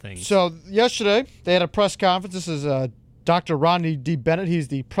things. So yesterday they had a press conference. This is Dr. Rodney D. Bennett. He's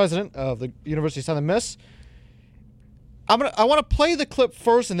the president of the University of Southern Miss. I want to play the clip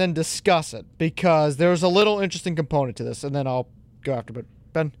first and then discuss it because there's a little interesting component to this, and then I'll go after. But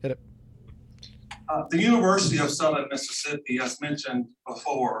Ben, hit it. The University of Southern Mississippi, as mentioned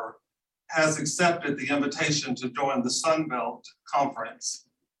before, has accepted the invitation to join the Sun Belt Conference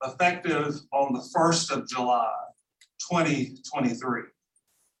effective on the 1st of July, 2023.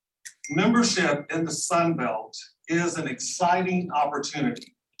 Membership in the Sun Belt is an exciting opportunity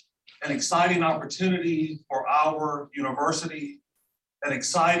for our university, an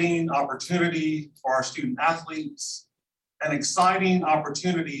exciting opportunity for our student athletes, an exciting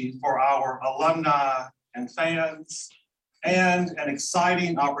opportunity for our alumni and fans, and an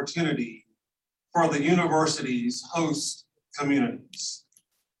exciting opportunity for the university's host communities.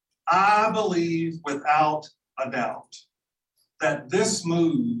 I believe without a doubt that this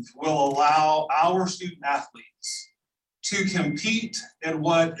move will allow our student athletes to compete in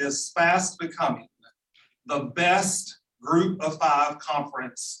what is fast becoming the best Group of 5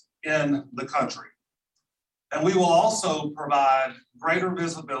 conference in the country. And we will also provide greater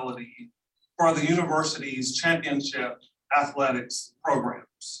visibility for the university's championship athletics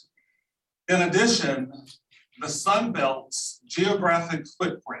programs. In addition, the Sun Belt's geographic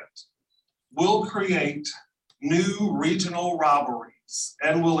footprint will create new regional rivalries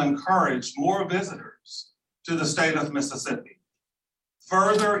and will encourage more visitors to the state of Mississippi,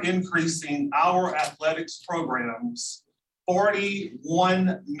 further increasing our athletics program's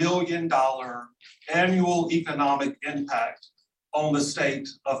 $41 million annual economic impact on the state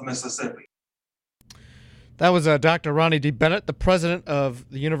of Mississippi. That was Dr. Ronnie D. Bennett, the president of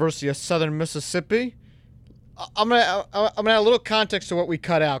the University of Southern Mississippi. I'm gonna add a little context to what we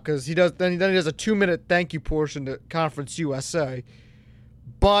cut out because he does a 2-minute thank you portion to Conference USA.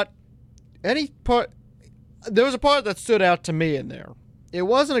 But there was a part that stood out to me in there. It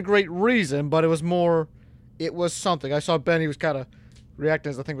wasn't a great reason, but it was something. I saw Ben, he was kind of reacting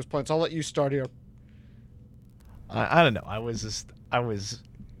as the thing was playing, so I'll let you start here. I don't know. I was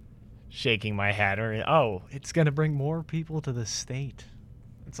shaking my head. It's going to bring more people to the state.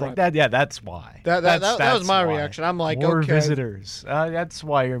 It's like that. Yeah, that's why. That was my reaction. I'm like, more okay. visitors. That's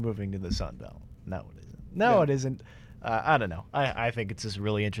why you're moving to the Sun Belt. No, it isn't. It isn't. I don't know. I think it's just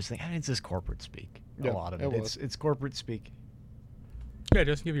really interesting. I mean, it's just corporate speak. A lot of it. It's corporate speak. Yeah,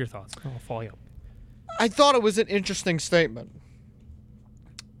 just give your thoughts. I'll follow you up. I thought it was an interesting statement.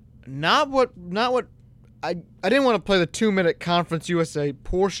 Not what I didn't want to play the 2-minute Conference USA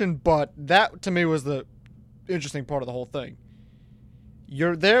portion, but that to me was the interesting part of the whole thing.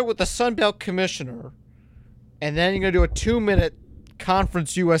 You're there with the Sun Belt Commissioner, and then you're going to do a 2-minute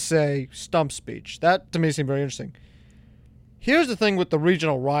Conference USA stump speech. That to me seemed very interesting. Here's the thing with the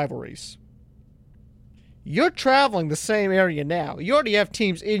regional rivalries. You're traveling the same area now. You already have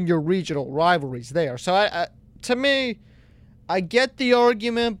teams in your regional rivalries there. So to me, I get the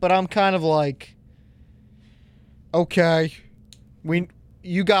argument, but I'm kind of like, okay,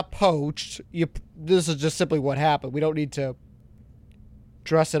 you got poached. This is just simply what happened. We don't need to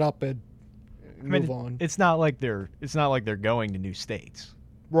dress it up and move on. It's not like they're going to new states.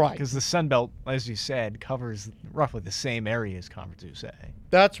 Right. Because the Sun Belt, as you said, covers roughly the same area as Conference USA.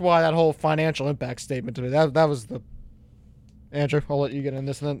 That's why that whole financial impact statement to me, that was the... Andrew, I'll let you get in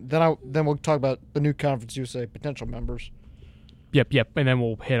this, and then we'll talk about the new Conference USA potential members. Yep, and then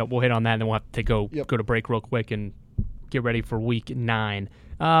we'll hit on that, and then we'll have to go to break real quick and get ready for Week 9.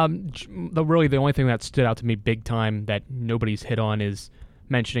 The only thing that stood out to me big time that nobody's hit on is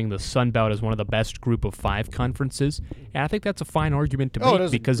mentioning the Sun Belt as one of the best Group of 5 conferences. And I think that's a fine argument to make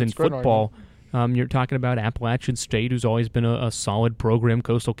because in football, you're talking about Appalachian State, who's always been a solid program.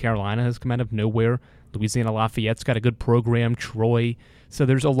 Coastal Carolina has come out of nowhere. Louisiana Lafayette's got a good program. Troy. So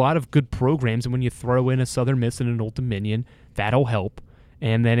there's a lot of good programs, and when you throw in a Southern Miss and an Old Dominion, that'll help.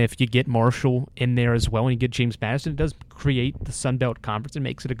 And then if you get Marshall in there as well and you get James Madison, it does create the Sun Belt Conference and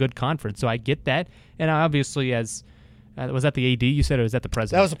makes it a good conference. So I get that. And obviously as was that the AD you said, or was that the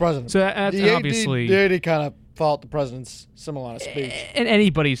president? That was the president. So that's obviously... The AD kind of followed the president's similar speech. And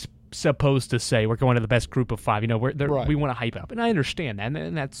anybody's supposed to say we're going to the best Group of 5. We want to hype up. And I understand that,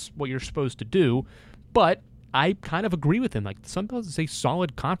 and that's what you're supposed to do. But I kind of agree with him. Like, the Sun Belt is a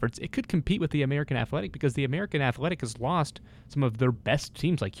solid conference. It could compete with the American Athletic because the American Athletic has lost some of their best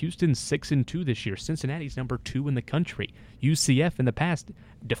teams. Like Houston's 6-2 this year. Cincinnati's number 2 in the country. UCF in the past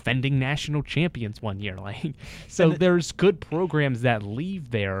defending national champions one year. There's good programs that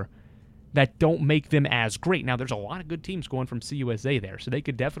leave there that don't make them as great. Now, there's a lot of good teams going from CUSA there, so they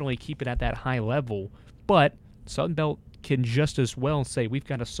could definitely keep it at that high level. But Sun Belt can just as well say we've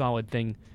got a solid thing